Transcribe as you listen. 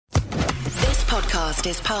podcast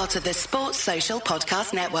is part of the Sports Social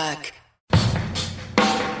Podcast Network.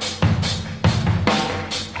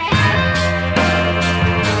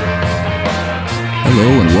 Hello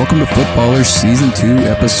and welcome to Footballers Season 2,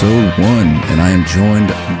 Episode 1. And I am joined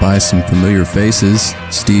by some familiar faces,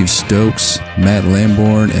 Steve Stokes, Matt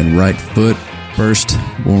Lamborn, and Right Foot. First,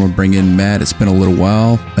 we'll bring in Matt. It's been a little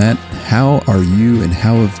while. Matt, how are you and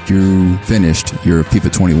how have you finished your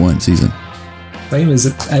FIFA 21 season? Same as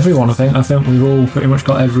everyone, I think. I think we've all pretty much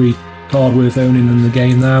got every card worth owning in the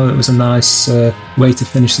game now. It was a nice way to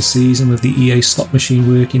finish the season with the EA slot machine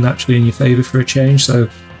working actually in your favour for a change. So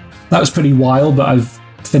that was pretty wild, but I've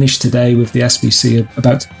finished today with the SBC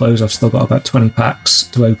about to close. I've still got about 20 packs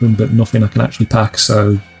to open, but nothing I can actually pack,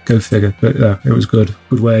 so go figure. But it was good.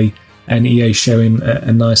 Good way. And EA showing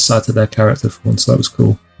a nice side to their character for once, so that was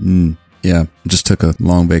cool. Yeah, I just took a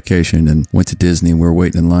long vacation and went to Disney, and we were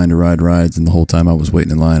waiting in line to ride rides, and the whole time I was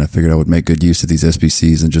waiting in line, I figured I would make good use of these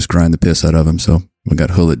SBCs and just grind the piss out of them. So we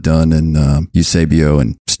got Hullet done and Eusebio,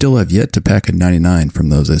 and still have yet to pack a 99 from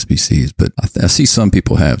those SBCs, but I see some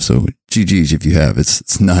people have, so GG's if you have.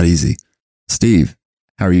 It's not easy. Steve,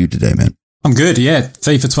 how are you today, man? I'm good, yeah.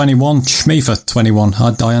 FIFA 21, Schmifa 21. I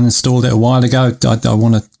uninstalled it a while ago. I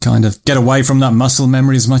want to kind of get away from that muscle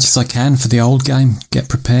memory as much as I can for the old game. Get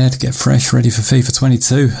prepared, get fresh, ready for FIFA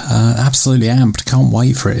 22. Absolutely amped. Can't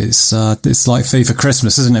wait for it. It's like FIFA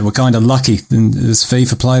Christmas, isn't it? We're kind of lucky. And as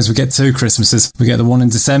FIFA players, we get two Christmases. We get the one in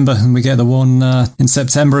December and we get the one in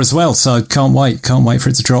September as well. So can't wait. Can't wait for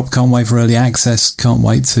it to drop. Can't wait for early access. Can't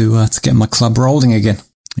wait to get my club rolling again.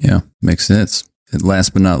 Yeah, makes sense. And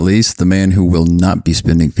last but not least, the man who will not be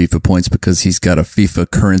spending FIFA points because he's got a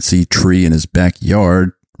FIFA currency tree in his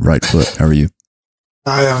backyard. Right Foot, how are you?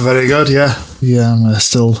 I am very good, yeah. Yeah, I'm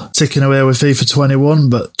still ticking away with FIFA 21,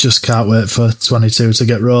 but just can't wait for 22 to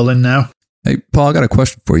get rolling now. Hey, Paul, I got a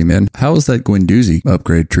question for you, man. How is that Guendouzi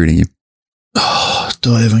upgrade treating you? Oh,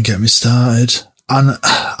 don't even get me started. And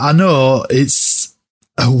I know it's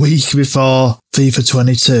a week before FIFA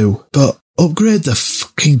 22, but upgrade the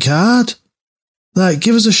fucking card. Like,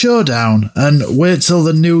 give us a showdown and wait till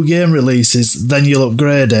the new game releases, then you'll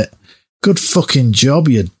upgrade it. Good fucking job,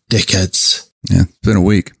 you dickheads. Yeah, it's been a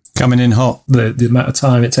week. Coming in hot. The amount of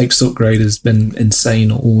time it takes to upgrade has been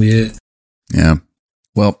insane all year. Yeah.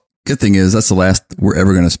 Well, good thing is that's the last we're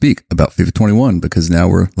ever going to speak about FIFA 21 because now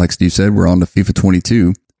we're, like Steve said, we're on to FIFA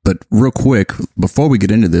 22. But real quick, before we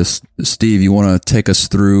get into this, Steve, you want to take us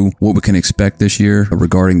through what we can expect this year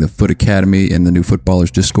regarding the Foot Academy and the new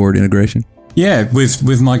Footballers Discord integration? Yeah,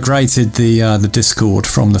 we've migrated the Discord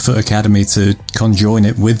from the Foot Academy to conjoin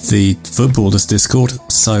it with the Footballers Discord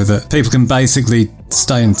so that people can basically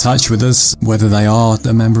stay in touch with us, whether they are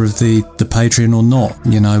a member of the Patreon or not.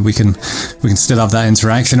 You know, we can still have that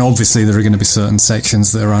interaction. Obviously, there are going to be certain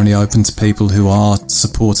sections that are only open to people who are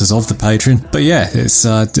supporters of the Patreon. But yeah, it's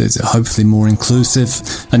hopefully more inclusive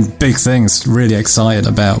and big things. Really excited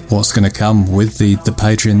about what's going to come with the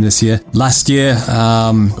Patreon this year. Last year,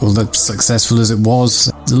 although successful as it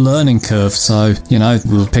was, the learning curve. So, you know,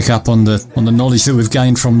 we'll pick up on the knowledge that we've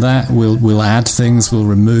gained from that. We'll add things, we'll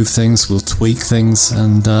remove things, we'll tweak things.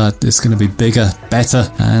 And it's going to be bigger, better,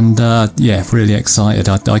 and yeah, really excited.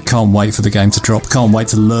 I can't wait for the game to drop. Can't wait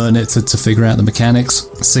to learn it, to figure out the mechanics,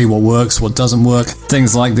 see what works, what doesn't work.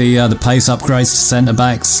 Things like the pace upgrades to centre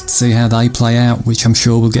backs, see how they play out, which I'm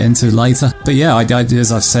sure we'll get into later. But yeah,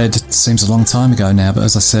 as I've said, it seems a long time ago now, but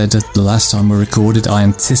as I said the last time we recorded, I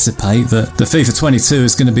anticipate that the FIFA 22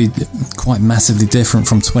 is going to be quite massively different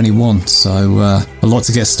from 21. So a lot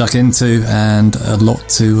to get stuck into and a lot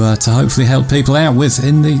to hopefully help people out with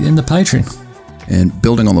in the Patreon. And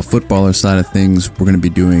building on the footballer side of things, we're going to be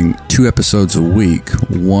doing 2 episodes a week,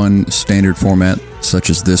 one standard format such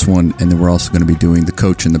as this one, and then we're also going to be doing the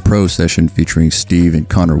Coach and the Pro session featuring Steve and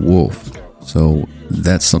Connor Wolf. So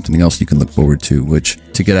that's something else you can look forward to, which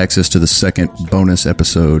to get access to the second bonus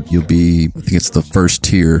episode, you'll be, I think it's the first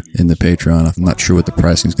tier in the Patreon. I'm not sure what the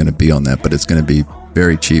pricing is going to be on that, but it's going to be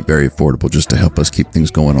very cheap, very affordable, just to help us keep things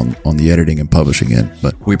going on the editing and publishing end.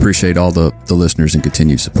 But we appreciate all the listeners and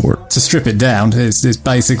continued support. To strip it down, it's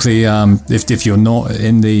basically if you're not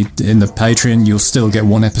in the Patreon, you'll still get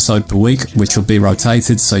 1 episode per week, which will be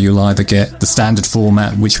rotated. So you'll either get the standard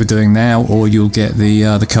format, which we're doing now, or you'll get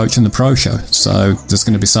the Coach and the Pro show. So there's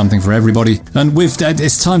going to be something for everybody. And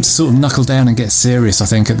it's time to sort of knuckle down and get serious, I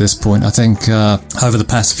think, at this point. I think over the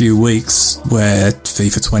past few weeks, where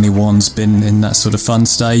FIFA 21's been in that sort of fun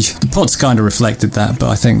stage, the pod's kind of reflected that, but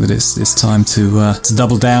I think that it's time to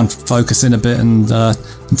double down, focus in a bit, and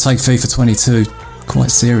take FIFA 22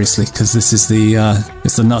 quite seriously, because this is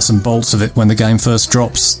it's the nuts and bolts of it. When the game first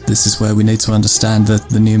drops, this is where we need to understand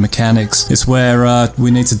the new mechanics. It's where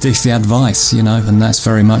we need to dish the advice, and that's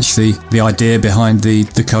very much the idea behind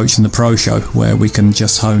the Coach and the Pro show, where we can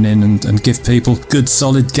just hone in and give people good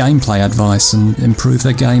solid gameplay advice and improve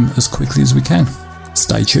their game as quickly as we can.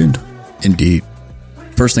 Stay tuned. Indeed.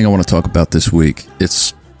 First thing I want to talk about this week,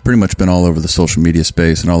 it's pretty much been all over the social media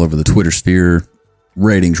space and all over the Twitter sphere.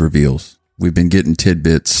 Ratings reveals. We've been getting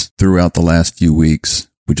tidbits throughout the last few weeks.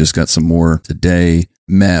 We just got some more today.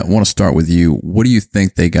 Matt, I want to start with you. What do you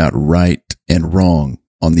think they got right and wrong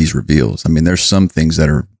on these reveals? I mean, there's some things that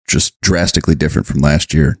are just drastically different from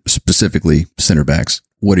last year, specifically center backs.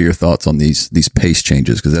 What are your thoughts on these pace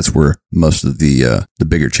changes? Because that's where most of the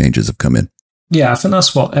bigger changes have come in. Yeah, I think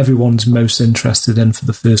that's what everyone's most interested in for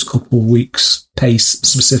the first couple of weeks, pace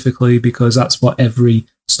specifically, because that's what every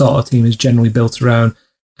starter team is generally built around.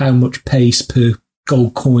 How much pace per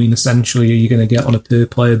gold coin, essentially, are you going to get on a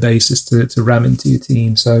per-player basis to ram into your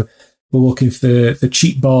team? So we're looking for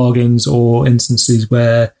cheap bargains or instances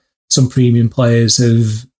where some premium players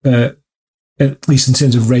have, at least in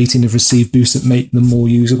terms of rating, have received boosts that make them more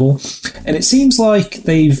usable. And it seems like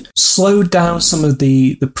they've slowed down some of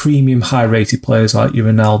the premium high-rated players like your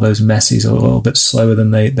Ronaldo's, Messi's, a little bit slower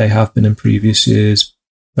than they have been in previous years.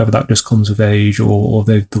 Whether that just comes with age or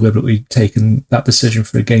they've deliberately taken that decision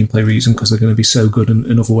for a gameplay reason because they're going to be so good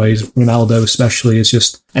in other ways. Ronaldo especially is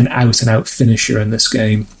just an out-and-out finisher in this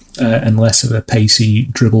game and less of a pacey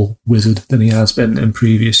dribble wizard than he has been in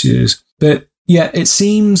previous years. But yeah, it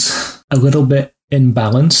seems a little bit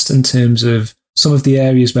imbalanced in terms of some of the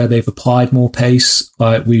areas where they've applied more pace,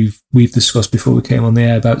 like we've discussed before we came on the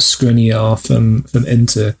air about Skriniar from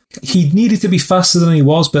Inter. He needed to be faster than he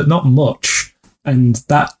was, but not much. And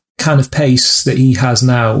that kind of pace that he has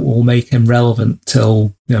now will make him relevant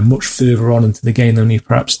till much further on into the game than he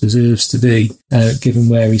perhaps deserves to be, given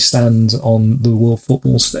where he stands on the world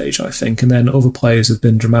football stage, I think. And then other players have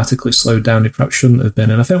been dramatically slowed down who perhaps shouldn't have been.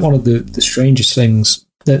 And I think one of the strangest things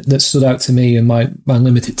that stood out to me in my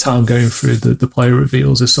limited time going through the player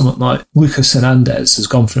reveals is someone like Lucas Hernandez has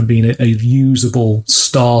gone from being a usable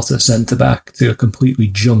starter centre-back to a completely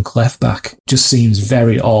junk left-back. Just seems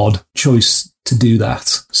very odd choice to do that.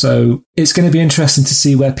 So it's going to be interesting to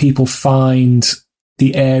see where people find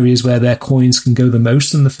the areas where their coins can go the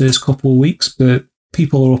most in the first couple of weeks, but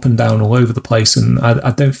people are up and down all over the place, and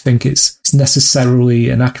I don't think it's necessarily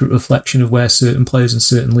an accurate reflection of where certain players in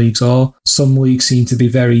certain leagues are. Some leagues seem to be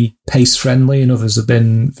very pace-friendly and others have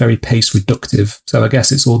been very pace-reductive. So I guess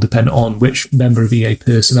it's all dependent on which member of EA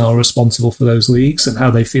personnel are responsible for those leagues and how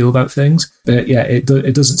they feel about things. But yeah, it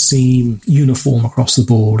doesn't seem uniform across the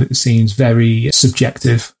board. It seems very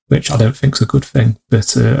subjective, which I don't think is a good thing,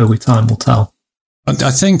 but only time will tell.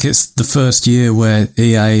 I think it's the first year where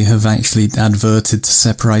EA have actually adverted to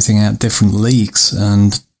separating out different leagues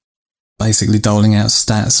and basically doling out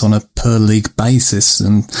stats on a per league basis.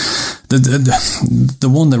 And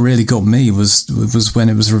the one that really got me was when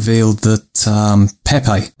it was revealed that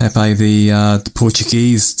Pepe, the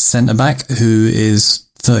Portuguese centre back who is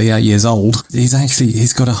 38 years old,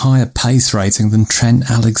 he's got a higher pace rating than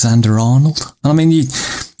Trent Alexander-Arnold. I mean,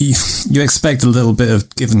 you expect a little bit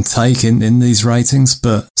of give and take in these ratings,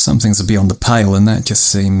 but some things are beyond the pale, and that just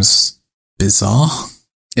seems bizarre.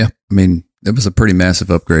 Yeah, I mean, it was a pretty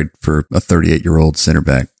massive upgrade for a 38-year-old centre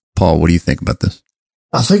back. Paul, what do you think about this?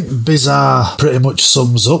 I think bizarre pretty much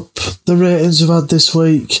sums up the ratings we've had this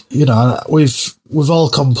week. We've all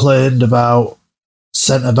complained about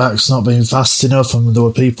centre-backs not being fast enough, and there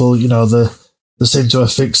were people, they seem to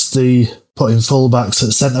have fixed the putting full-backs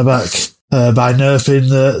at centre-back by nerfing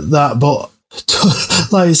that, but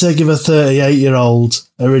like you say, give a 38-year-old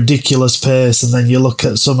a ridiculous pace, and then you look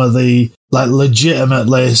at some of the,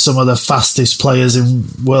 legitimately some of the fastest players in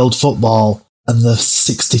world football, and the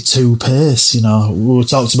 62 pace, we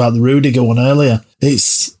talked about the Rudiger one earlier.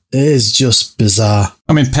 It is just bizarre.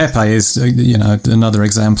 I mean, Pepe is, another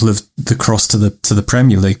example of the cross to the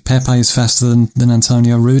Premier League. Pepe is faster than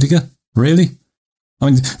Antonio Rudiger? Really? I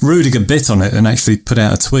mean, Rudiger bit on it and actually put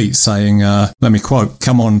out a tweet saying, let me quote,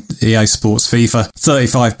 "Come on, EA Sports FIFA,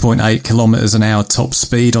 35.8 kilometres an hour top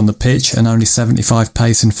speed on the pitch and only 75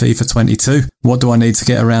 pace in FIFA 22. What do I need to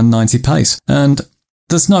get around 90 pace?" And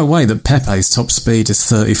there's no way that Pepe's top speed is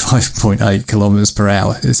 35.8 kilometres per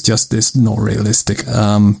hour. It's not realistic.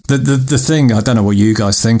 The thing, I don't know what you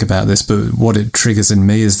guys think about this, but what it triggers in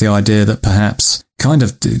me is the idea that perhaps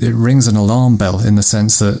it rings an alarm bell in the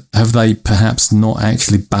sense that have they perhaps not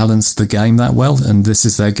actually balanced the game that well, and this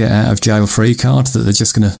is their get out of jail free card, that they're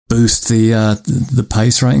just going to boost the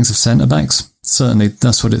pace ratings of centre backs? Certainly,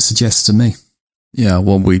 that's what it suggests to me. Yeah,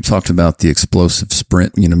 well, we talked about the explosive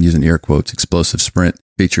sprint, I'm using air quotes, explosive sprint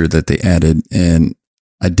feature that they added, and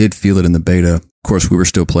I did feel it in the beta. Of course, we were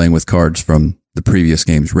still playing with cards from the previous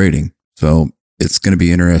game's rating, so it's going to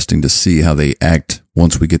be interesting to see how they act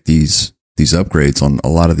once we get these upgrades on a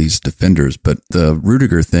lot of these defenders. But the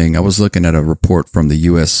Rudiger thing, I was looking at a report from the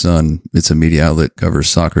U.S. Sun. It's a media outlet, covers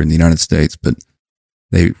soccer in the United States, but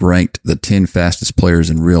they ranked the 10 fastest players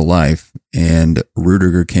in real life, and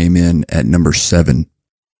Rudiger came in at number 7.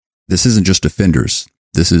 This isn't just defenders.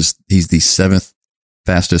 He's the 7th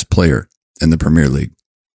fastest player in the Premier League,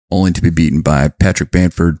 only to be beaten by Patrick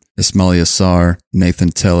Bamford, Ismaila Sarr, Nathan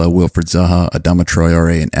Tella, Wilfried Zaha, Adama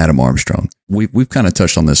Traore, and Adam Armstrong. We've kind of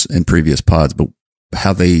touched on this in previous pods, but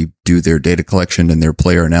how they do their data collection and their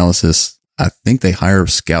player analysis, I think they hire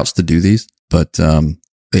scouts to do these, but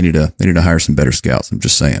they need to hire some better scouts. I'm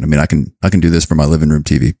just saying. I mean, I can do this for my living room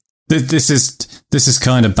TV. This is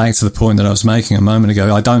kind of back to the point that I was making a moment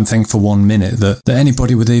ago. I don't think for 1 minute that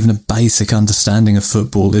anybody with even a basic understanding of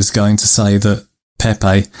football is going to say that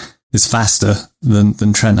Pepe is faster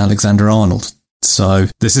than Trent Alexander-Arnold. So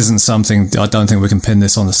this isn't something, I don't think we can pin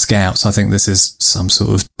this on the scouts. I think this is some sort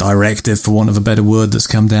of directive, for want of a better word, that's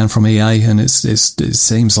come down from EA, and it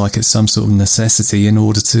seems like it's some sort of necessity in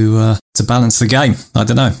order to balance the game. I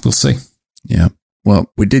don't know. We'll see. Yeah.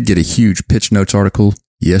 Well, we did get a huge pitch notes article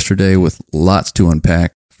yesterday with lots to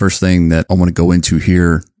unpack. First thing that I want to go into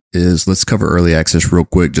here is let's cover early access real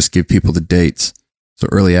quick, just give people the dates. So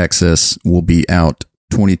early access will be out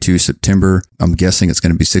 22 September. I'm guessing it's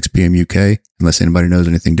going to be 6 p.m. UK, unless anybody knows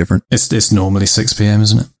anything different. It's normally 6 p.m.,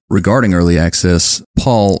 isn't it? Regarding early access,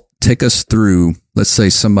 Paul, take us through, let's say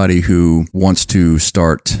somebody who wants to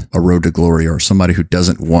start a road to glory or somebody who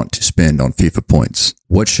doesn't want to spend on FIFA points.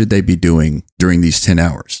 What should they be doing during these 10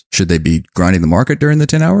 hours? Should they be grinding the market during the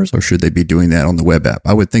 10 hours or should they be doing that on the web app?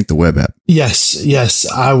 I would think the web app. Yes.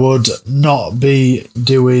 I would not be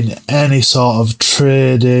doing any sort of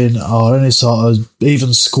trading or any sort of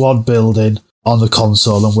even squad building on the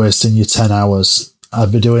console and wasting your 10 hours.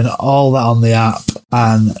 I'd be doing all that on the app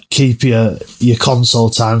and keep your console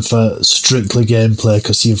time for strictly gameplay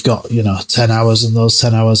because you've got, 10 hours and those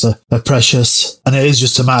 10 hours are precious. And it is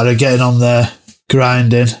just a matter of getting on there,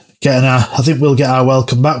 grinding, I think we'll get our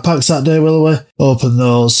welcome backpacks that day, will we? Open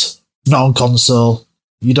those, not on console.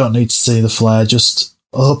 You don't need to see the flare, just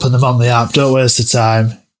open them on the app. Don't waste the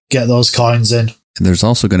time. Get those coins in. And there's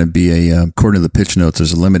also going to be according to the pitch notes,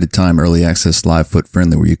 there's a limited time early access live foot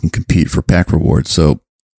friendly where you can compete for pack rewards. So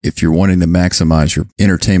if you're wanting to maximize your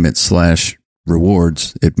entertainment /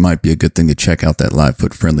 rewards, it might be a good thing to check out that live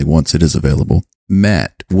foot friendly once it is available.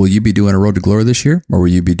 Matt, will you be doing a road to glory this year or will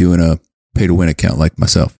you be doing a pay to win account like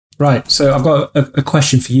myself? Right. So I've got a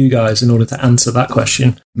question for you guys in order to answer that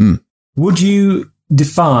question. Would you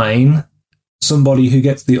define somebody who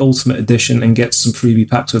gets the Ultimate Edition and gets some freebie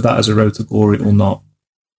packs with that as a road to glory or not?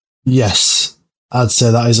 Yes, I'd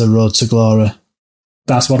say that is a road to glory.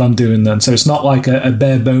 That's what I'm doing then. So it's not like a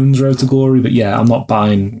bare bones road to glory, but yeah, I'm not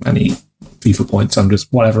buying any FIFA points. I'm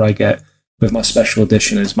just whatever I get with my special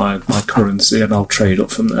edition is my currency, and I'll trade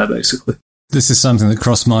up from there basically. This is something that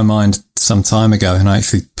crossed my mind some time ago, and I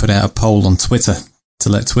actually put out a poll on Twitter to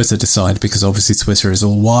let Twitter decide, because obviously Twitter is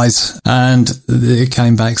all wise, and it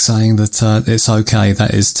came back saying that it's okay,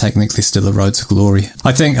 that is technically still a road to glory.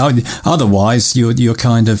 I think otherwise you're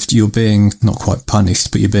being not quite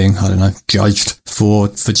punished, but you're being, I don't know, judged for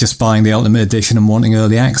just buying the Ultimate Edition and wanting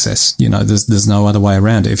early access. There's no other way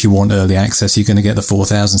around it. If you want early access, you're going to get the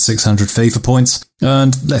 4,600 FIFA points.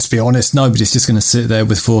 And let's be honest, nobody's just going to sit there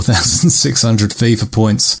with 4,600 FIFA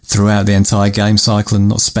points throughout the entire game cycle and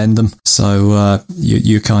not spend them. So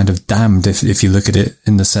you're kind of damned if you look at it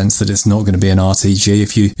in the sense that it's not going to be an RTG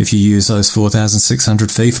if you use those 4,600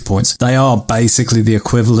 FIFA points. They are basically the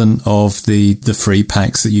equivalent of the free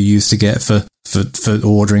packs that you used to get for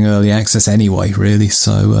ordering early access anyway, really.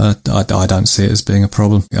 So I don't see it as being a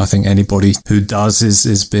problem. I think anybody who does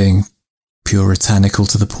is being puritanical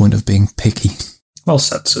to the point of being picky. Well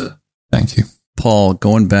said, sir. Thank you. Paul,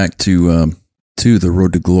 going back to the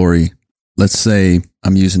road to glory, let's say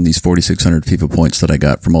I'm using these 4,600 FIFA points that I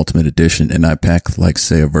got from Ultimate Edition and I pack, like,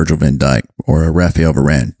 say, a Virgil van Dijk or a Rafael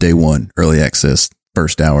Varane, day one, early access,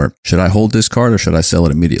 first hour. Should I hold this card or should I sell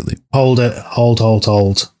it immediately? Hold it. Hold.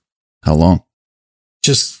 How long?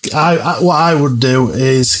 Just, what I would do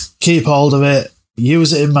is keep hold of it,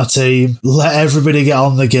 use it in my team, let everybody get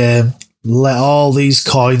on the game, let all these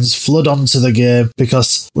coins flood onto the game,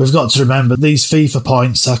 because we've got to remember these FIFA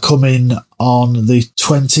points are coming on the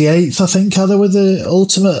 28th, I think, are they, with the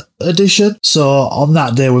Ultimate Edition? So on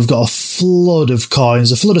that day, we've got a flood of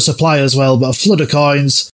coins, a flood of supply as well, but a flood of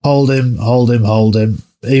coins. Hold him.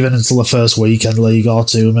 Even until the first weekend league or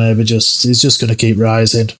two, maybe. It's just going to keep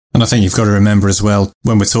rising. And I think you've got to remember as well,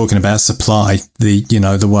 when we're talking about supply,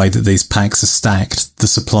 the way that these packs are stacked, the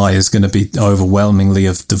supply is going to be overwhelmingly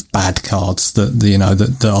of the bad cards that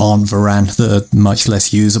aren't Varane, that are much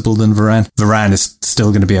less usable than Varane. Varane is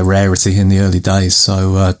still going to be a rarity in the early days.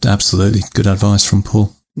 So absolutely good advice from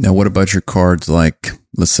Paul. Now, what about your cards like,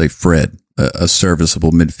 let's say, Fred? A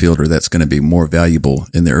serviceable midfielder that's going to be more valuable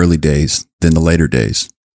in the early days than the later days.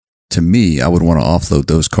 To me, I would want to offload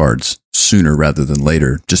those cards sooner rather than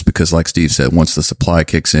later, just because, like Steve said, once the supply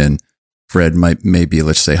kicks in, Fred may be,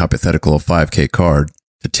 let's say, hypothetical, a 5K card,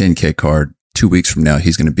 a 10K card. 2 weeks from now,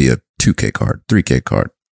 he's going to be a 2K card, 3K card.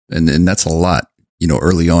 And that's a lot.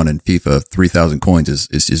 Early on in FIFA, 3,000 coins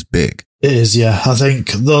is big. It is, yeah. I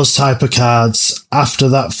think those type of cards, after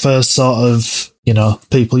that first sort of,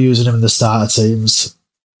 people using them in the starter teams,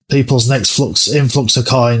 people's next influx of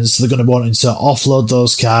coins, they're going to be wanting to offload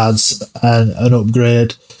those cards and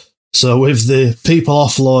upgrade. So with the people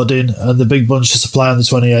offloading and the big bunch of supply on the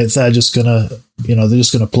 28th, they're just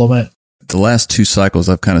going to plummet. The last 2 cycles,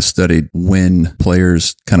 I've kind of studied when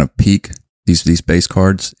players kind of peak these base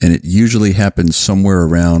cards, and it usually happens somewhere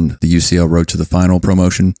around the UCL Road to the Final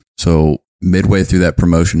promotion. So midway through that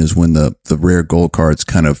promotion is when the rare gold cards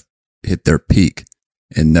kind of hit their peak.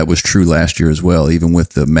 And that was true last year as well, even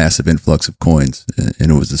with the massive influx of coins.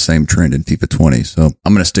 And it was the same trend in FIFA 20. So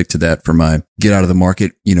I'm going to stick to that for my get out of the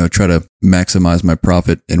market, try to maximize my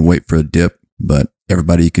profit and wait for a dip. But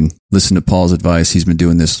everybody, you can listen to Paul's advice. He's been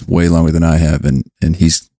doing this way longer than I have. And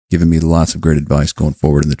he's given me lots of great advice going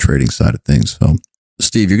forward in the trading side of things. So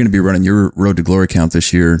Steve, you're going to be running your Road to Glory account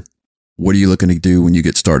this year. What are you looking to do when you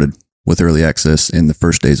get started with early access in the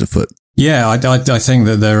first days of foot? Yeah, I think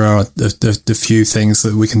that there are a few things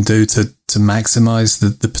that we can do to maximize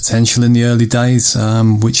the potential in the early days,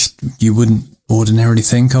 which you wouldn't ordinarily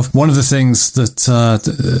think of. One of the things that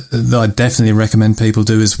I definitely recommend people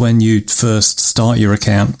do is when you first start your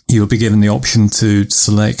account, you'll be given the option to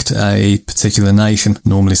select a particular nation,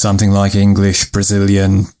 normally something like English,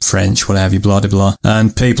 Brazilian, French, what have you, blah, blah, blah.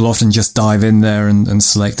 And people often just dive in there and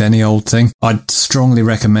select any old thing. I'd strongly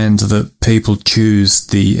recommend that people choose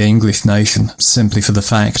the English nation simply for the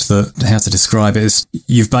fact that, how to describe it, is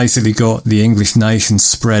you've basically got the English nation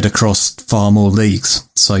spread across far more leagues.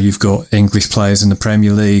 So you've got English players in the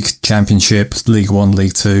Premier League, Championship, League 1,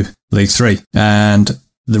 League 2, League 3. And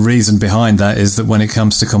the reason behind that is that when it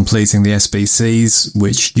comes to completing the SBCs,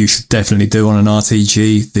 which you should definitely do on an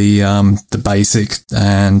RTG, the basic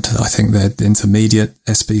and I think the intermediate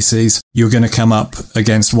SBCs, you're going to come up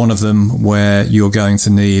against one of them where you're going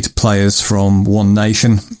to need players from one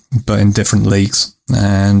nation, but in different leagues.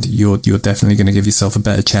 And you're definitely going to give yourself a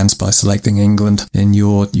better chance by selecting England in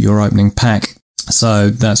your opening pack. So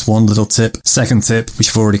that's one little tip. Second tip, which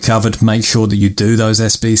I've already covered, make sure that you do those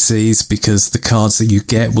SBCs, because the cards that you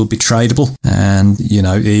get will be tradable. And,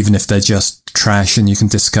 even if they're just trash and you can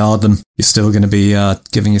discard them, you're still going to be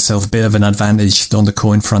giving yourself a bit of an advantage on the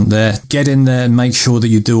coin front there. Get in there and make sure that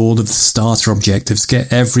you do all of the starter objectives.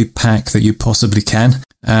 Get every pack that you possibly can.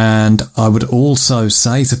 And I would also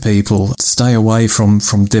say to people, stay away from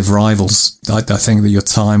div rivals. I think that your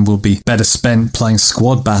time will be better spent playing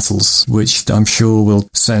squad battles, which I'm sure will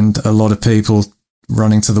send a lot of people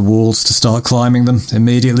running to the walls to start climbing them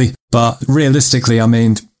immediately. But realistically,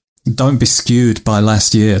 don't be skewed by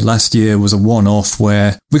last year. Last year was a one-off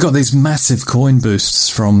where we got these massive coin boosts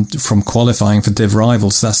from qualifying for div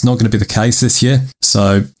rivals. That's not going to be the case this year.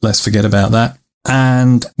 So let's forget about that.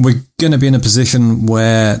 And we're going to be in a position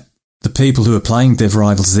where the people who are playing div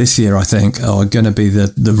rivals this year, I think, are going to be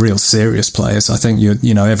the real serious players. I think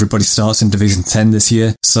everybody starts in Division 10 this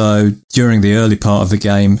year. So during the early part of the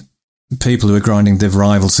game, people who are grinding div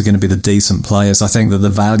rivals are going to be the decent players. I think that the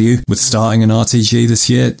value with starting an RTG this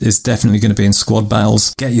year is definitely going to be in squad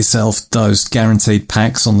battles. Get yourself those guaranteed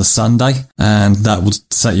packs on the Sunday, and that will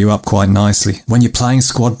set you up quite nicely. When you're playing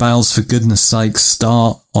squad battles, for goodness sake,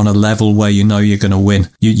 start on a level where you know you're going to win.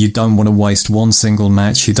 You don't want to waste one single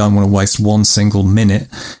match. You don't want to waste one single minute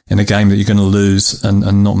in a game that you're going to lose and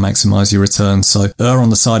not maximise your return. So err on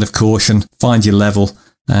the side of caution, find your level.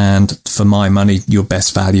 And for my money, your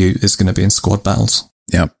best value is going to be in squad battles.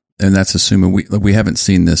 Yeah. And that's assuming we haven't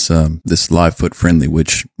seen this live foot friendly,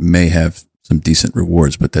 which may have some decent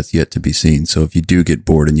rewards, but that's yet to be seen. So if you do get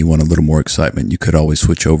bored and you want a little more excitement, you could always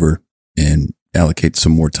switch over and allocate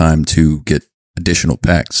some more time to get additional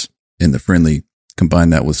packs in the friendly, combine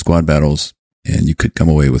that with squad battles, and you could come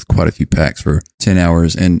away with quite a few packs for 10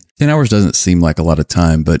 hours. And 10 hours doesn't seem like a lot of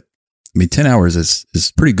time, but I mean, 10 hours is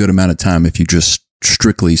a pretty good amount of time if you just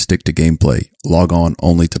strictly stick to gameplay, log on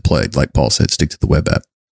only to play. Like Paul said, stick to the web app.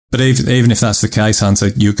 But even if that's the case, Hunter,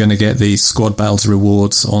 you're going to get the squad battles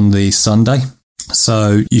rewards on the Sunday.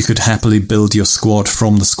 So you could happily build your squad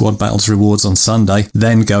from the squad battles rewards on Sunday,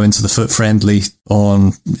 then go into the foot friendly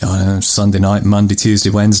on Sunday night, Monday, Tuesday,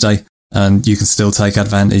 Wednesday, and you can still take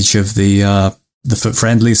advantage of the foot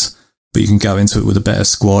friendlies, but you can go into it with a better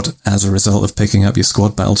squad as a result of picking up your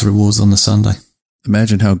squad battles rewards on the Sunday.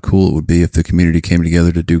 Imagine how cool it would be if the community came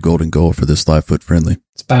together to do golden goal for this live foot friendly.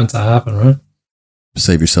 It's bound to happen, right?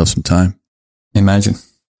 Save yourself some time. Imagine.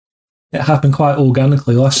 It happened quite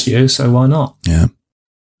organically last year, so why not? Yeah.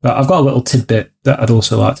 But I've got a little tidbit that I'd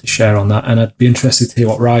also like to share on that, and I'd be interested to hear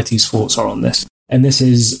what Righty's thoughts are on this. And this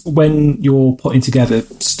is when you're putting together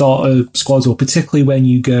starter squads, or particularly when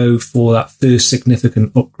you go for that first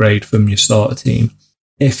significant upgrade from your starter team.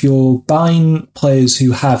 If you're buying players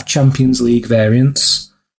who have Champions League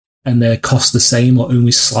variants and they cost the same or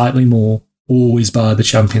only slightly more, always buy the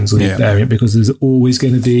Champions League variant, because there's always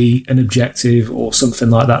going to be an objective or something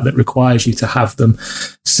like that that requires you to have them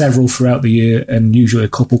several throughout the year, and usually a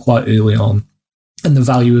couple quite early on. And the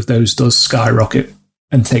value of those does skyrocket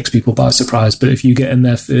and takes people by surprise. But if you get in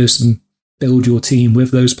there first and build your team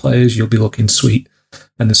with those players, you'll be looking sweet.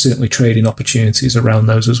 And there's certainly trading opportunities around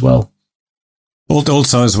those as well.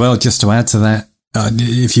 Also, as well, just to add to that,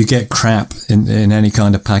 if you get crap in any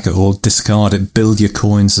kind of pack at all, discard it, build your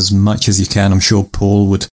coins as much as you can. I'm sure Paul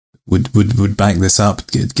would back this up.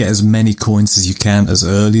 Get as many coins as you can, as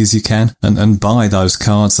early as you can, and buy those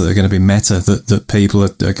cards that are going to be meta, that people are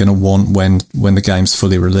going to want when the game's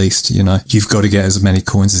fully released. You know, you've got to get as many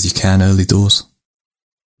coins as you can early doors.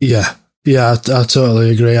 Yeah, I totally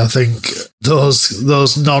agree. I think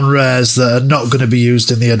those non-rares that are not going to be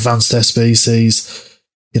used in the advanced SBCs,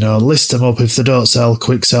 list them up. If they don't sell,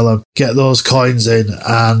 quick sell them. Get those coins in.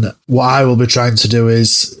 And what I will be trying to do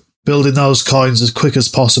is building those coins as quick as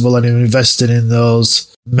possible and investing in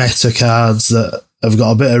those meta cards that have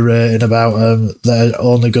got a bit of rating about them that are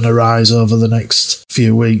only going to rise over the next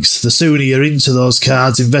few weeks. The sooner you're into those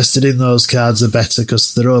cards, invested in those cards, the better,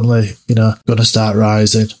 because they're only, going to start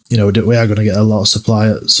rising. We are going to get a lot of supply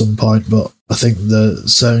at some point, but I think the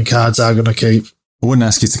certain cards are going to keep. I wouldn't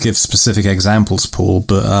ask you to give specific examples, Paul,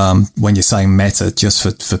 but when you're saying meta, just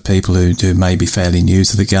for people who may be fairly new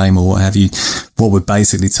to the game or what have you, what we're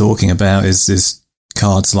basically talking about is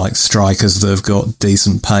cards like strikers that have got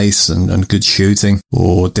decent pace and good shooting,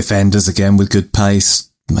 or defenders, again, with good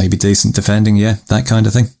pace, maybe decent defending, that kind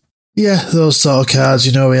of thing. Yeah, those sort of cards.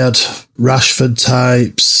 We had Rashford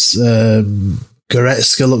types,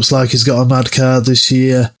 Goretzka looks like he's got a mad card this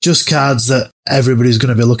year. Just cards that everybody's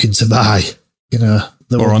going to be looking to buy.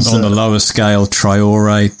 Or on the lower scale,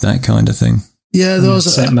 Traore, that kind of thing. Yeah,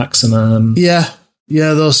 those Set maximum. Yeah,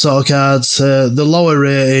 those sort of cards. The lower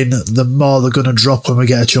rating, the more they're going to drop when we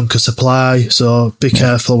get a chunk of supply. So be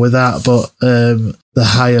careful with that. But the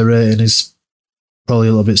higher rating is probably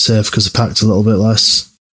a little bit safe because the pack's a little bit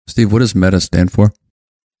less. Steve, what does meta stand for?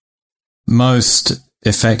 Most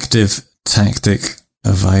effective tactic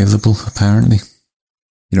available, apparently.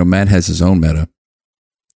 Matt has his own meta.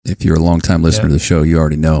 If you're a long-time listener to the show, you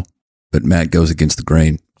already know. But Matt goes against the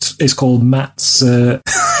grain. It's called Matt's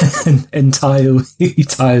entirely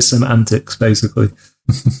tiresome antics, basically.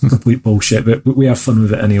 Complete bullshit, but we have fun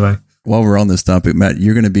with it anyway. While we're on this topic, Matt,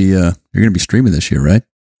 you're going to be streaming this year, right?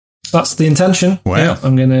 That's the intention. Wow. Yeah,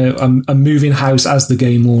 I'm moving house as the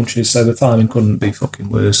game launches, so the timing couldn't be fucking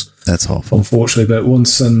worse. That's awful, unfortunately. But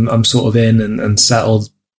once I'm sort of in and settled,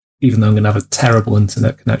 even though I'm going to have a terrible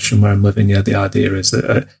internet connection where I'm living, the idea is that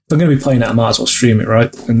if I'm going to be playing it, I might as well stream it,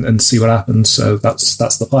 right, and see what happens. So that's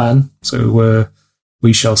the plan. So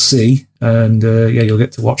we shall see. And you'll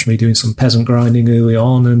get to watch me doing some peasant grinding early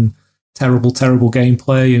on and terrible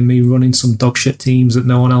gameplay, and me running some dog shit teams that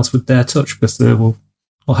no one else would dare touch, but we'll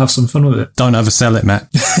have some fun with it. Don't oversell it, Matt.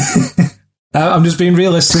 I'm just being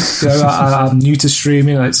realistic. I'm new to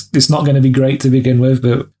streaming. It's not going to be great to begin with,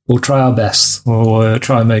 but we'll try our best. We'll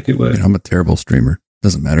try and make it work. I'm a terrible streamer.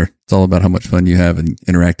 Doesn't matter. It's all about how much fun you have and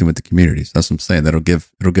interacting with the communities. That's what I'm saying. It'll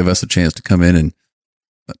give us a chance to come in and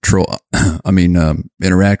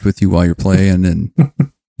interact with you while you're playing and,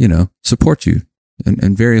 support you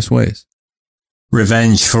in various ways.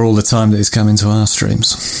 Revenge for all the time that he's come into our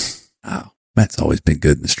streams. Wow. Matt's always been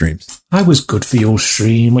good in the streams. I was good for your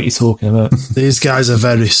stream. What are you talking about? These guys are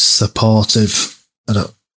very supportive. I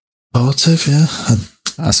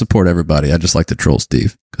I support everybody. I just like to troll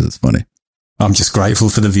Steve because it's funny. I'm just grateful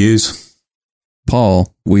for the views.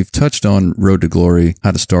 Paul, we've touched on Road to Glory,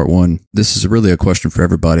 how to start one. This is really a question for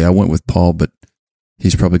everybody. I went with Paul, but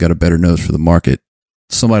he's probably got a better nose for the market.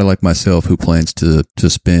 Somebody like myself who plans to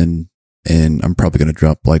spend, and I'm probably going to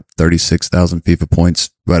drop like 36,000 FIFA points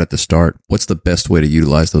right at the start. What's the best way to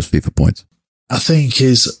utilize those FIFA points? I think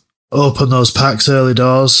is open those packs early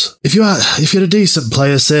doors. If you're a decent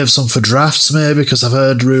player, save some for drafts maybe, because I've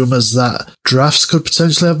heard rumours that drafts could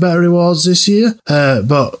potentially have better rewards this year.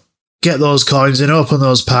 But get those coins in, open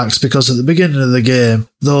those packs, because at the beginning of the game,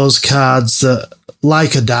 those cards that,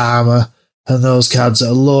 like a Dharma, and those cards that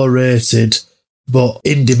are low rated, but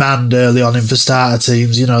in demand early on in for starter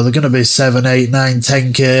teams, they're going to be 7, 8, 9,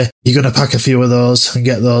 10k. You're going to pack a few of those and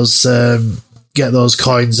get those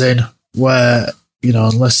coins in, where,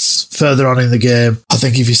 unless further on in the game, I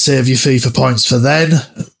think if you save your FIFA points for then,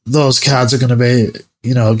 those cards are going to be,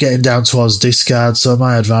 getting down towards discard. So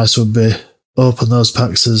my advice would be open those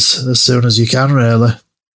packs as soon as you can, really.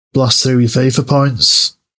 Blast through your FIFA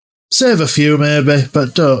points. Save a few maybe,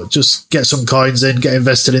 but don't just get some coins in, get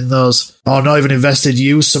invested in those. Or not even invested,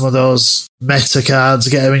 use some of those meta cards,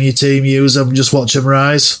 get them in your team, use them, just watch them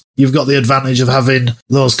rise. You've got the advantage of having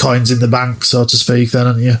those coins in the bank, so to speak, then,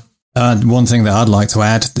 haven't you? One thing that I'd like to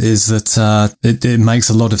add is that it makes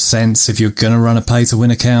a lot of sense if you're going to run a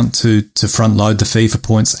pay-to-win account to front load the FIFA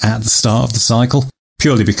points at the start of the cycle.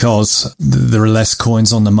 Purely because there are less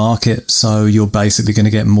coins on the market, so you're basically going to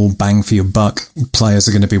get more bang for your buck. Players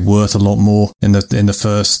are going to be worth a lot more in the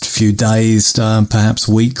first few days, perhaps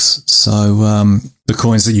weeks. So the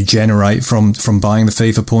coins that you generate from buying the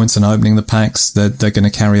FIFA points and opening the packs, they're going to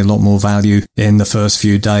carry a lot more value in the first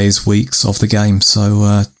few days, weeks of the game.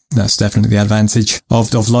 So that's definitely the advantage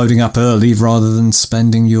of loading up early rather than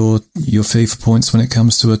spending your FIFA points when it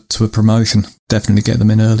comes to a promotion. Definitely get them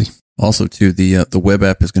in early. Also, too, the web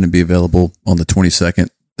app is going to be available on the 22nd,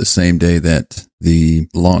 the same day that the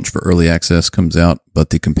launch for early access comes out, but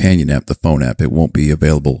the companion app, the phone app, it won't be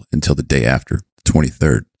available until the day after, the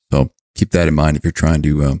 23rd. So keep that in mind. If you're trying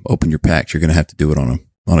to open your packs, you're going to have to do it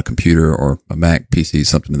on a computer or a Mac, PC,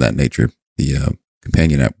 something of that nature. The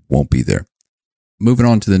companion app won't be there. Moving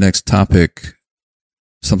on to the next topic,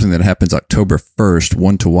 something that happens October 1st,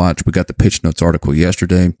 one to watch. We got the Pitch Notes article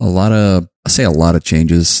yesterday. A lot of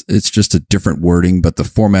changes. It's just a different wording, but the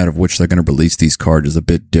format of which they're going to release these cards is a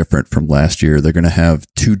bit different from last year. They're going to have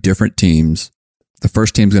two different teams. The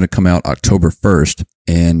first team's going to come out October 1st,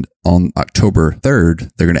 and on October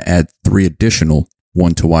 3rd, they're going to add 3 additional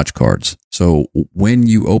one to watch cards. So when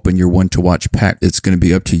you open your one to watch pack, it's going to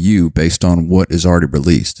be up to you based on what is already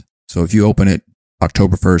released. So if you open it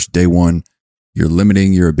October 1st, day 1, you're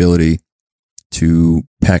limiting your ability to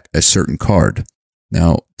pack a certain card.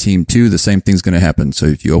 Now, Team 2, the same thing's going to happen. So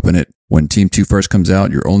if you open it when Team 2 first comes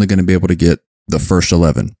out, you're only going to be able to get the first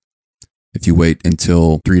 11. If you wait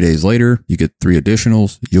until 3 days later, you get 3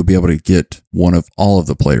 additionals. You'll be able to get one of all of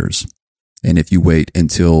the players. And if you wait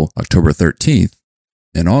until October 13th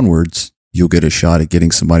and onwards, you'll get a shot at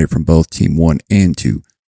getting somebody from both Team 1 and 2.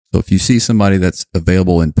 So if you see somebody that's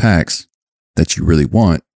available in packs that you really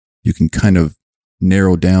want, you can kind of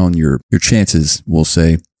narrow down your chances, we'll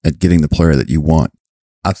say, at getting the player that you want.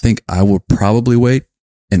 I think I will probably wait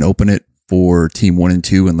and open it for Team 1 and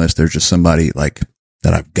 2 unless there's just somebody like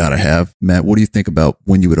that I've got to have. Matt, what do you think about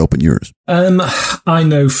when you would open yours? I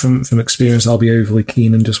know from experience I'll be overly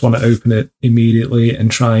keen and just want to open it immediately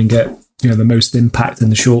and try and get the most impact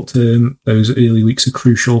in the short term. Those early weeks are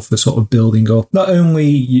crucial for sort of building up not only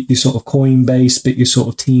your sort of coin base, but your sort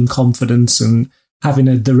of team confidence and having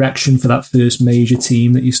a direction for that first major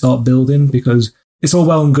team that you start building, because it's all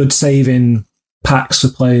well and good saving packs for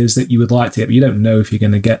players that you would like to get, but you don't know if you're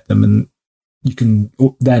going to get them, and you can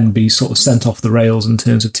then be sort of sent off the rails in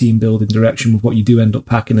terms of team building direction with what you do end up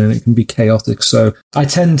packing, and it can be chaotic. So I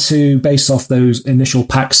tend to, based off those initial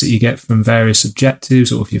packs that you get from various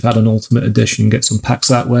objectives, or if you've had an ultimate edition, get some packs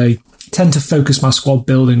that way, tend to focus my squad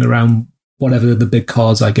building around whatever the big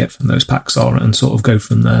cards I get from those packs are and sort of go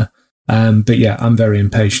from there. But yeah, I'm very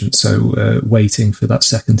impatient, so waiting for that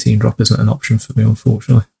second team drop isn't an option for me,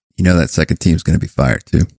 unfortunately. That second team's going to be fired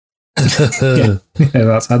too. yeah,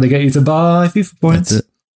 that's how they get you to buy FIFA points. That's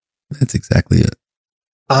it. That's exactly it.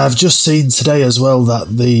 I've just seen today as well that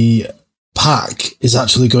the pack is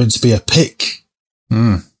actually going to be a pick.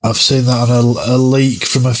 I've seen that on a leak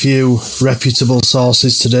from a few reputable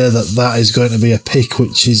sources today that is going to be a pick,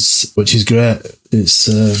 which is great. It's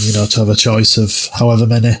to have a choice of however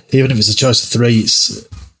many, even if it's a choice of 3,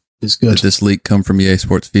 it's good. Did this leak come from EA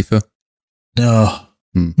Sports FIFA? No.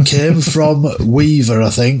 Came from Weaver, I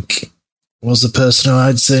think. was the person who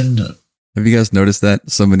I'd seen. Have you guys noticed that?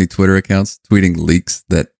 So many Twitter accounts tweeting leaks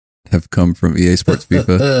that have come from EA Sports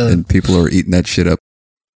FIFA, and people are eating that shit up.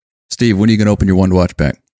 Steve, when are you going to open your One to Watch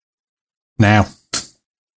back? Now.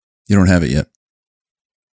 You don't have it yet?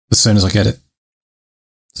 As soon as I get it.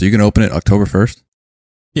 So you're going to open it October 1st?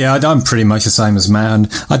 Yeah, I'm pretty much the same as Matt, and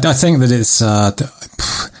I think that it's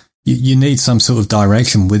you need some sort of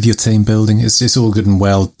direction with your team building. It's all good and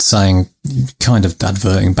well saying, kind of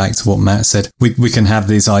adverting back to what Matt said. We can have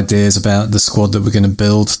these ideas about the squad that we're going to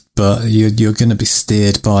build, but you're going to be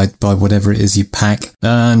steered by whatever it is you pack.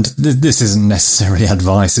 And this isn't necessarily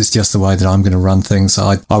advice. It's just the way that I'm going to run things.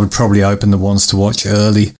 I would probably open the ones to watch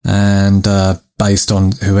early, and based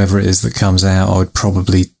on whoever it is that comes out, I would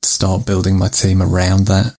probably start building my team around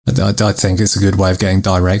that. I think it's a good way of getting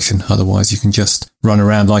direction. Otherwise, you can just run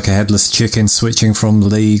around like a headless chicken, switching from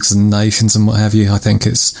leagues and nations and what have you. I think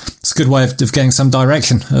it's a good way of getting some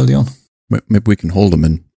direction early on. Maybe we can hold them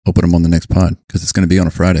and open them on the next pod, because it's going to be on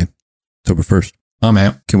a Friday, October 1st. I'm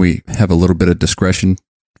out. Can we have a little bit of discretion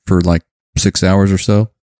for like 6 hours or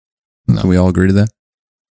so? No. Can we all agree to that?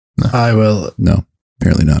 No. I will. No.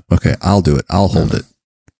 Apparently not. Okay, I'll do it. I'll hold it.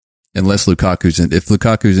 Unless Lukaku's in. If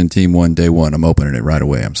Lukaku's in Team 1 day 1, I'm opening it right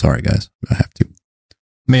away. I'm sorry, guys. I have to.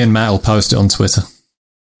 Me and Matt will post it on Twitter.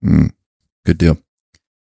 Good deal.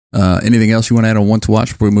 Anything else you want to add on One to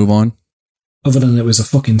Watch before we move on? Other than it was a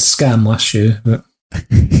fucking scam last year. But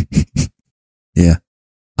Yeah.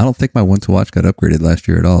 I don't think my One to Watch got upgraded last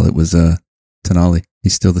year at all. It was Tonali.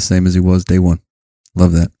 He's still the same as he was day 1.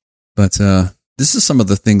 Love that. But this is some of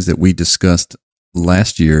the things that we discussed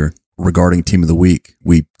last year regarding Team of the Week.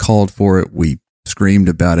 We called for it, we screamed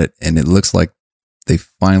about it, and it looks like they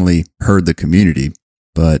finally heard the community.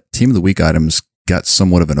 But Team of the Week items got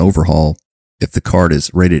somewhat of an overhaul. If the card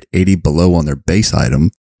is rated 80 below on their base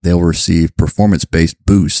item, they'll receive performance-based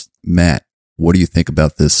boosts. Matt, what do you think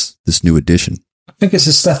about this new addition? I think it's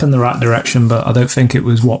a step in the right direction, but I don't think it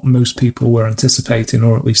was what most people were anticipating,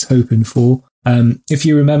 or at least hoping for. If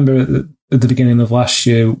you remember at the beginning of last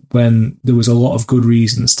year, when there was a lot of good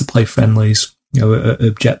reasons to play friendlies,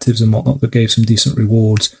 objectives and whatnot that gave some decent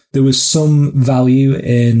rewards, there was some value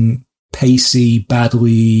in pacey, bad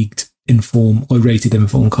leagued, low-rated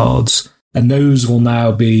inform cards, and those will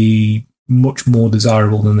now be much more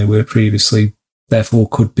desirable than they were previously, therefore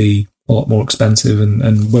could be a lot more expensive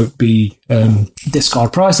and won't be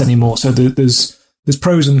discard price anymore. So there's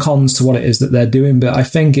pros and cons to what it is that they're doing, but I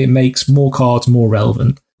think it makes more cards more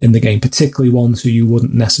relevant in the game, particularly ones who you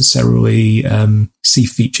wouldn't necessarily see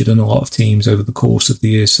featured in a lot of teams over the course of the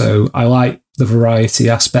year. So I like the variety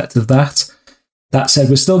aspect of that. That said,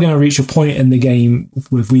 we're still going to reach a point in the game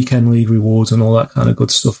with weekend league rewards and all that kind of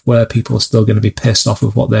good stuff where people are still going to be pissed off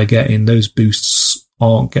with what they're getting. Those boosts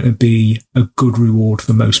aren't going to be a good reward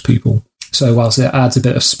for most people. So whilst it adds a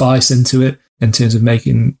bit of spice into it, in terms of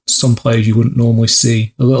making some players you wouldn't normally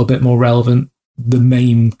see a little bit more relevant, the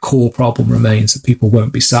main core problem remains that people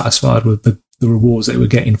won't be satisfied with the rewards that we're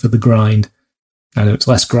getting for the grind. I know it's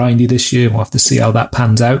less grindy this year. We'll have to see how that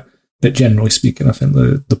pans out. But generally speaking, I think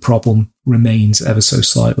the problem remains ever so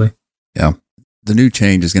slightly. Yeah. The new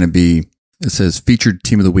change is going to be, it says featured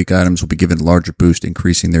Team of the Week items will be given larger boost,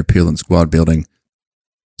 increasing their appeal in squad building.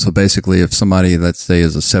 So basically, if somebody, let's say,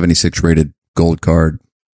 is a 76 rated gold card,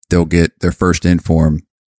 they'll get their first inform.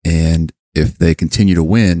 And if they continue to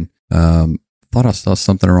win, thought I saw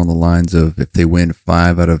something along the lines of if they win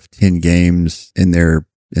 5 out of 10 games in their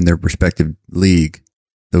respective league,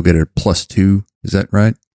 they'll get a +2. Is that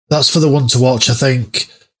right? That's for the One to Watch. I think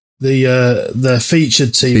the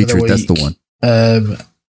featured team of the week. That's the one.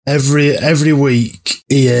 Every week,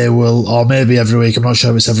 EA will, or maybe every week, I'm not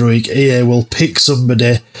sure if it's every week, EA will pick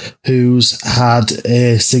somebody who's had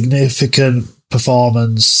a significant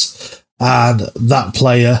performance, and that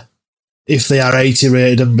player, if they are 80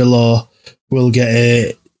 rated and below, will get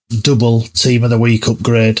a double Team of the Week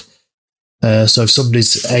upgrade. So if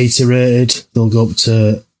somebody's 80 rated, they'll go up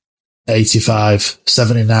to 85,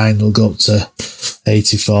 79, they'll go up to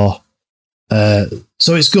 84.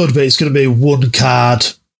 So it's good, but it's going to be one card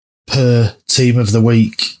per Team of the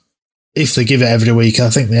Week. If they give it every week, I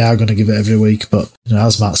think they are going to give it every week, but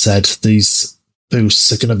as Matt said, these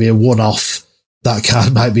boosts are going to be a one-off. That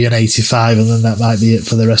card might be an 85, and then that might be it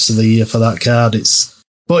for the rest of the year for that card.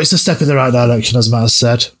 But it's a step in the right direction, as Matt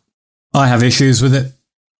said. I have issues with it.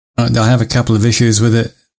 I have a couple of issues with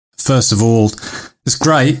it. First of all, it's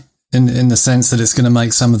great in the sense that it's going to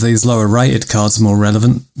make some of these lower rated cards more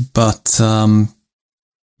relevant, but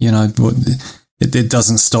it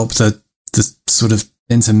doesn't stop the sort of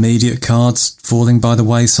intermediate cards falling by the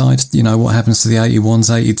wayside. What happens to the 81s,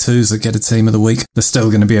 82s that get a Team of the Week? They're still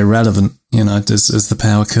going to be irrelevant. as the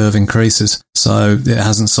power curve increases. So it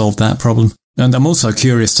hasn't solved that problem. And I'm also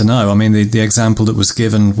curious to know, I mean, the example that was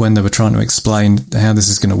given when they were trying to explain how this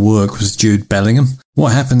is going to work was Jude Bellingham.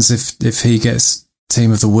 What happens if he gets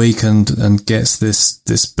Team of the Week and gets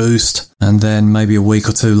this boost, and then maybe a week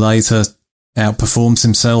or two later outperforms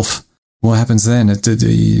himself? What happens then?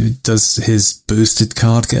 Does his boosted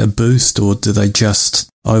card get a boost, or do they just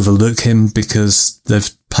overlook him because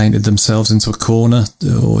they've painted themselves into a corner?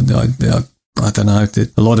 Or I don't know.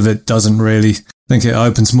 A lot of it doesn't really. I think it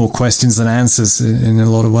opens more questions than answers in a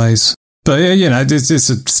lot of ways. But it's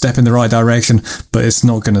a step in the right direction, but it's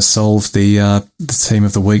not going to solve the Team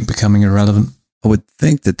of the Week becoming irrelevant. I would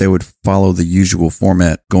think that they would follow the usual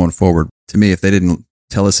format going forward. To me, if they didn't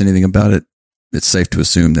tell us anything about it, it's safe to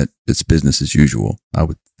assume that it's business as usual, I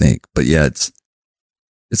would think. But yeah, it's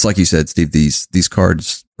like you said, Steve, these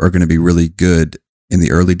cards are going to be really good in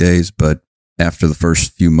the early days, but after the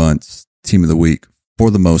first few months, Team of the Week, for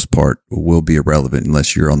the most part, will be irrelevant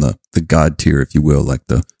unless you're on the god tier, if you will, like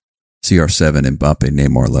the CR7 Mbappe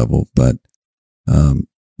Neymar level. But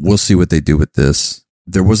we'll see what they do with this.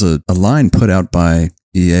 There was a line put out by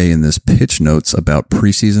EA in this pitch notes about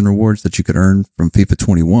preseason rewards that you could earn from FIFA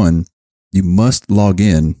 21. You must log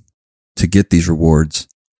in to get these rewards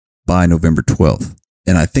by November 12th.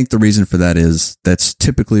 And I think the reason for that is that's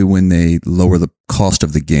typically when they lower the cost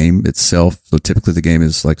of the game itself. So typically the game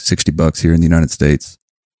is like $60 here in the United States.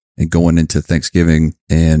 And going into Thanksgiving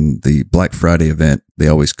and the Black Friday event, they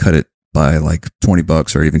always cut it by like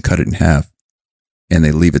 $20 or even cut it in half. And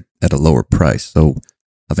they leave it at a lower price. So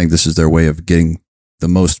I think this is their way of getting the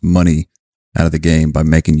most money out of the game by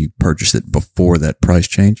making you purchase it before that price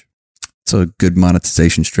change. It's a good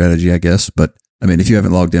monetization strategy, I guess. But I mean, if you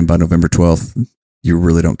haven't logged in by November 12th, you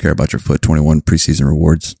really don't care about your FUT 21 preseason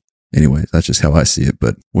rewards. Anyways, that's just how I see it.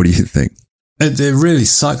 But what do you think? It really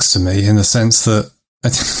sucks to me in the sense that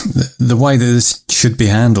the way that this should be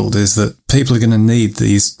handled is that people are going to need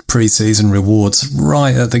these preseason rewards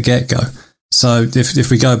right at the get-go. So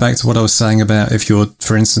if we go back to what I was saying about if you're,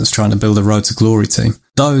 for instance, trying to build a Road to Glory team,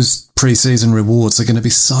 those preseason rewards are going to be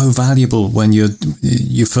so valuable when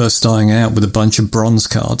you're first starting out with a bunch of bronze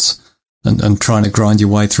cards and trying to grind your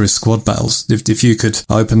way through squad battles. If you could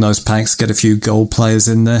open those packs, get a few gold players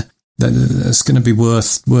in there, it's going to be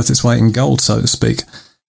worth its weight in gold, so to speak.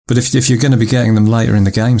 But if you're going to be getting them later in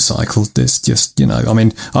the game cycle, it's just, I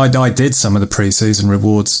mean, I did some of the preseason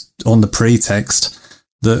rewards on the pretext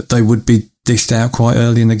that they would be dished out quite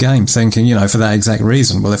early in the game, thinking, for that exact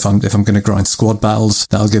reason, well, if I'm going to grind squad battles,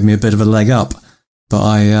 that'll give me a bit of a leg up. But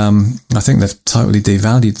I think they've totally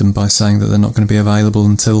devalued them by saying that they're not going to be available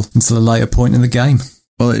until a later point in the game.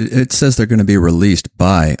 Well, it says they're going to be released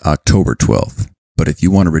by October 12th. But if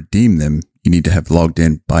you want to redeem them, you need to have logged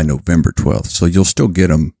in by November 12th. So you'll still get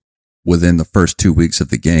them within the first 2 weeks of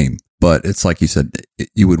the game. But it's like you said,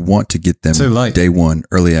 you would want to get them day one,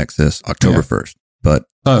 early access, October 1st. But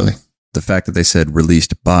totally. The fact that they said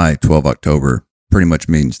released by 12 October pretty much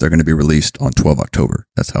means they're going to be released on 12 October.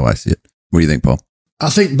 That's how I see it. What do you think, Paul? I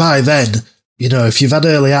think by then, if you've had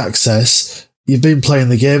early access, you've been playing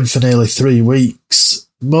the game for nearly 3 weeks.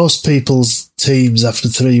 Most people's teams after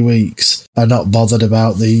 3 weeks are not bothered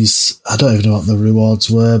about these. I don't even know what the rewards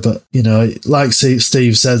were, but, like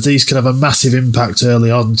Steve said, these can have a massive impact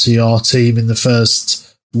early on to your team in the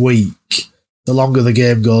first week. The longer the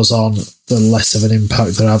game goes on, the less of an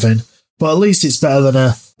impact they're having. But at least it's better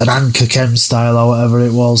than an Anchor Chem style or whatever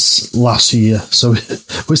it was last year. So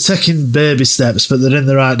we're taking baby steps, but they're in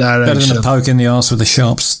the right direction. Better than a poke in the arse with a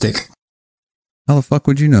sharp stick. How the fuck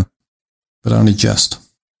would you know? But only just.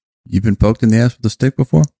 You've been poked in the ass with a stick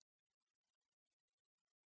before?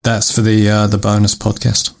 That's for the bonus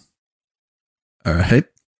podcast. All right.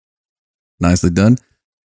 Nicely done.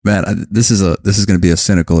 Man, this is going to be a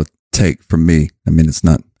cynical take from me. I mean, it's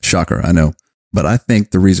not shocker, I know. But I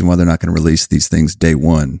think the reason why they're not going to release these things day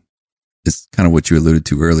one is kind of what you alluded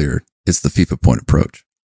to earlier. It's the FIFA point approach.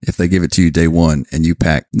 If they give it to you day one and you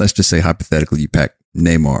pack, let's just say hypothetically, you pack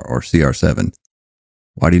Neymar or CR7,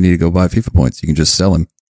 why do you need to go buy FIFA points? You can just sell him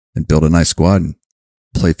and build a nice squad and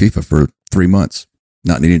play FIFA for 3 months,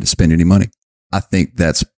 not needing to spend any money. I think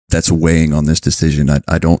that's weighing on this decision.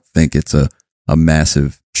 I don't think it's a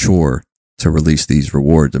massive chore to release these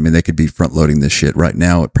rewards. I mean, they could be front loading this shit right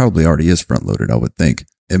now. It probably already is front loaded, I would think.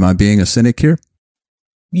 Am I being a cynic here?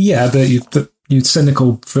 Yeah, but you're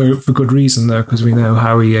cynical for good reason though, because we know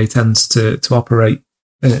how EA tends to operate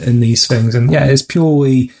in these things. And yeah, it's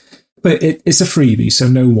purely, but it's a freebie, so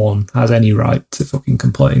no one has any right to fucking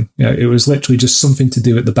complain. It was literally just something to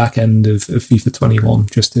do at the back end of FIFA 21,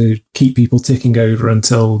 just to keep people ticking over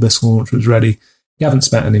until this launch was ready. You haven't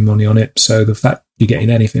spent any money on it, so the fact you're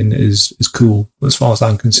getting anything is cool as far as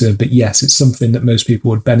I'm concerned. But yes, it's something that most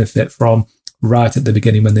people would benefit from right at the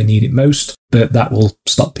beginning when they need it most, but that will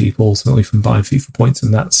stop people ultimately from buying FIFA points,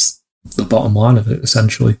 and that's the bottom line of it,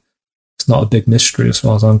 essentially. It's not a big mystery as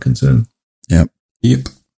far as I'm concerned. Yep.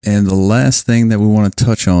 And the last thing that we want to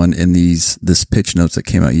touch on in this pitch notes that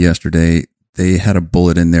came out yesterday, they had a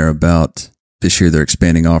bullet in there about this year they're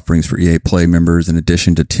expanding offerings for EA Play members in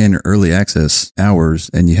addition to 10 early access hours,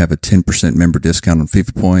 and you have a 10% member discount on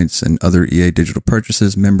FIFA points and other EA digital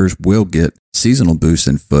purchases. Members will get seasonal boosts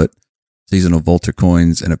in foot, seasonal Volta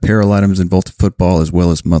coins, and apparel items in Volta Football, as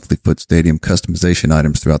well as monthly Foot Stadium customization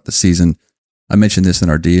items throughout the season. I mentioned this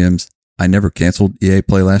in our DMs. I never canceled EA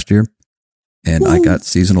Play last year, and I got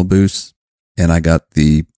seasonal boosts, and I got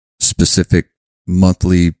the specific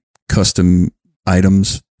monthly custom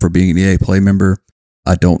items for being an EA Play member.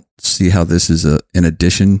 I don't see how this is an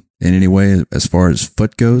addition in any way as far as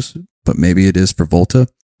foot goes, but maybe it is for Volta. I'm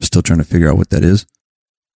still trying to figure out what that is.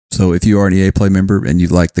 So if you are an EA Play member and you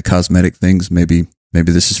like the cosmetic things, maybe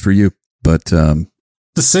this is for you. But the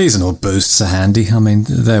seasonal boosts are handy. I mean,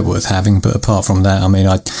 they're worth having. But apart from that, I mean,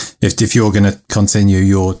 if you're going to continue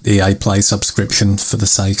your EA Play subscription for the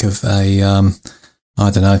sake of a, I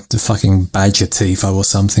don't know, the fucking Badger Tifo or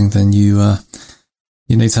something, then you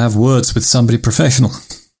need to have words with somebody professional.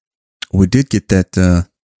 We did get that.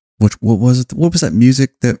 What was it? What was that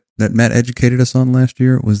music that Matt educated us on last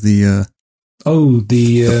year? It was the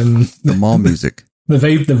mall music. The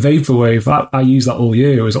Vaporwave. I used that all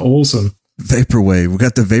year. It was awesome. Vaporwave. We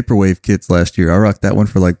got the Vaporwave kits last year. I rocked that one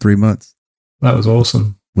for like 3 months. That was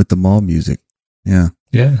awesome. With the mall music. Yeah.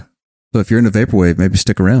 Yeah. So if you're into Vaporwave, maybe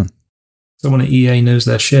stick around. Someone at EA knows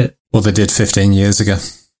their shit. Well, they did 15 years ago.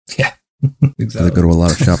 Yeah. Exactly. So they go to a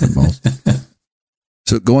lot of shopping malls.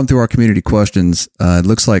 So going through our community questions, it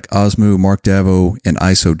looks like Osmu, Mark Davo, and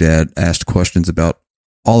ISODad asked questions about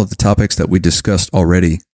all of the topics that we discussed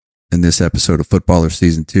already in this episode of Footballer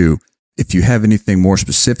Season 2. If you have anything more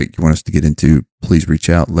specific you want us to get into, please reach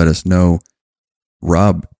out. Let us know.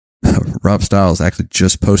 Rob Stiles actually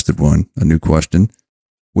just posted a new question.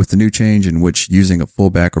 With the new change in which using a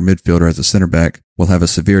fullback or midfielder as a center back will have a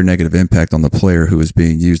severe negative impact on the player who is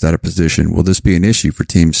being used out of position, will this be an issue for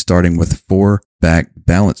teams starting with 4-back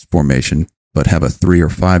balanced formation, but have a 3 or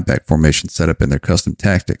 5-back formation set up in their custom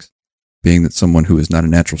tactics, being that someone who is not a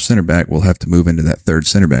natural center back will have to move into that third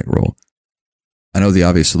center back role? I know the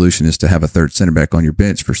obvious solution is to have a third center back on your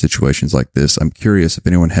bench for situations like this. I'm curious if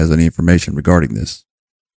anyone has any information regarding this.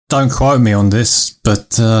 Don't quote me on this,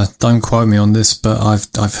 but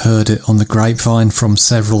I've heard it on the grapevine from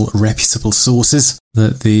several reputable sources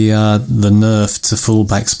that the nerf to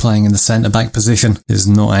fullbacks playing in the centre back position is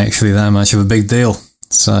not actually that much of a big deal.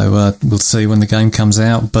 So we'll see when the game comes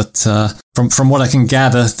out. But from what I can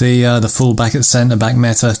gather, the fullback at centre back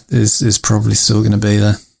meta is probably still going to be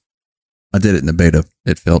there. I did it in the beta.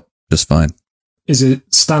 It felt just fine. Is it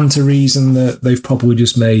stand to reason that they've probably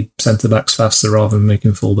just made centre-backs faster rather than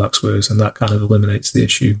making full-backs worse, and that kind of eliminates the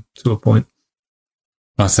issue to a point?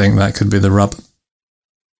 I think that could be the rub.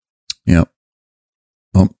 Yeah.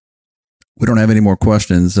 Well, we don't have any more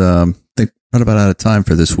questions. I think we're about out of time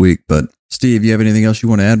for this week, but Steve, you have anything else you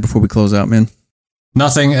want to add before we close out, man?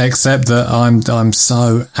 Nothing except that I'm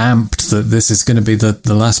so amped that this is going to be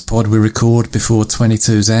the last pod we record before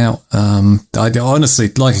 22's out. I honestly,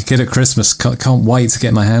 like a kid at Christmas, can't wait to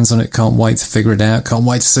get my hands on it. Can't wait to figure it out. Can't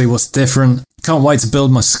wait to see what's different. Can't wait to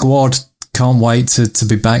build my squad. Can't wait to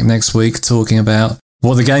be back next week talking about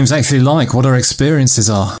what the game's actually like, what our experiences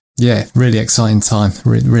are. Yeah, really exciting time.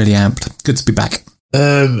 Really amped. Good to be back.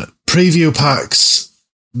 Preview packs,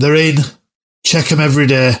 they're in. Check them every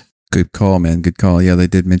day. Good call, man. Good call. Yeah, they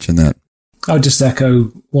did mention that. I would just echo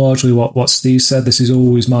largely what Steve said. This is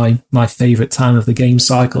always my favourite time of the game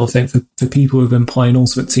cycle. I think for people who have been playing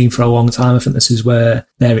Ultimate Team for a long time, I think this is where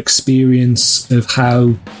their experience of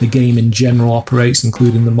how the game in general operates,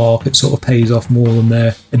 including the market, sort of pays off more than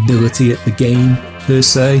their ability at the game per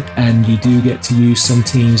se. And you do get to use some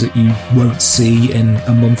teams that you won't see in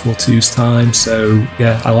a month or two's time. So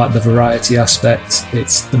yeah, I like the variety aspect.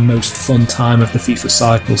 It's the most fun time of the FIFA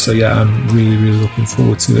cycle. So yeah, I'm really, really looking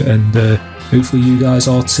forward to it. And hopefully you guys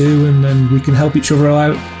are too, and then we can help each other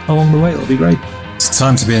out along the way. It'll be great. It's a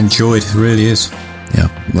time to be enjoyed. It really is. Yeah,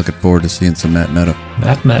 I'm looking forward to seeing some Matt Meta.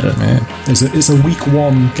 Matt Meta, yeah. It's a week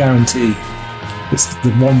one guarantee. It's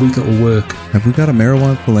the 1 week it'll work. Have we got a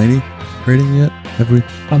Marijuana Fellaini rating yet? Have we?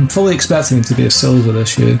 I'm fully expecting him to be a silver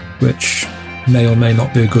this year, which may or may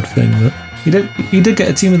not be a good thing. But he did get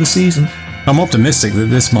a team of the season. I'm optimistic that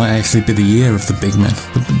this might actually be the year of the big men.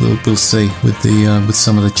 We'll see with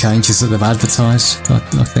some of the changes that they've advertised.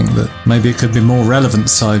 I think that maybe it could be more relevant,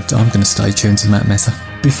 so I'm going to stay tuned to that meta.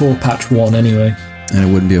 Before patch 1 anyway. And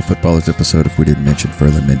it wouldn't be a Footballers episode if we didn't mention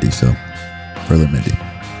Ferland Mendy, so Ferland Mendy.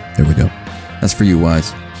 There we go. That's for you,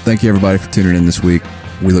 Wise. Thank you, everybody, for tuning in this week.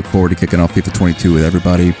 We look forward to kicking off FIFA 22 with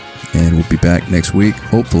everybody, and we'll be back next week,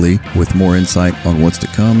 hopefully, with more insight on what's to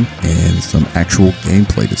come and some actual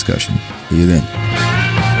gameplay discussion. See you then.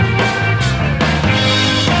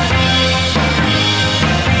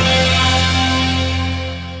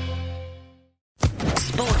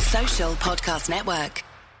 Sports Social Podcast Network.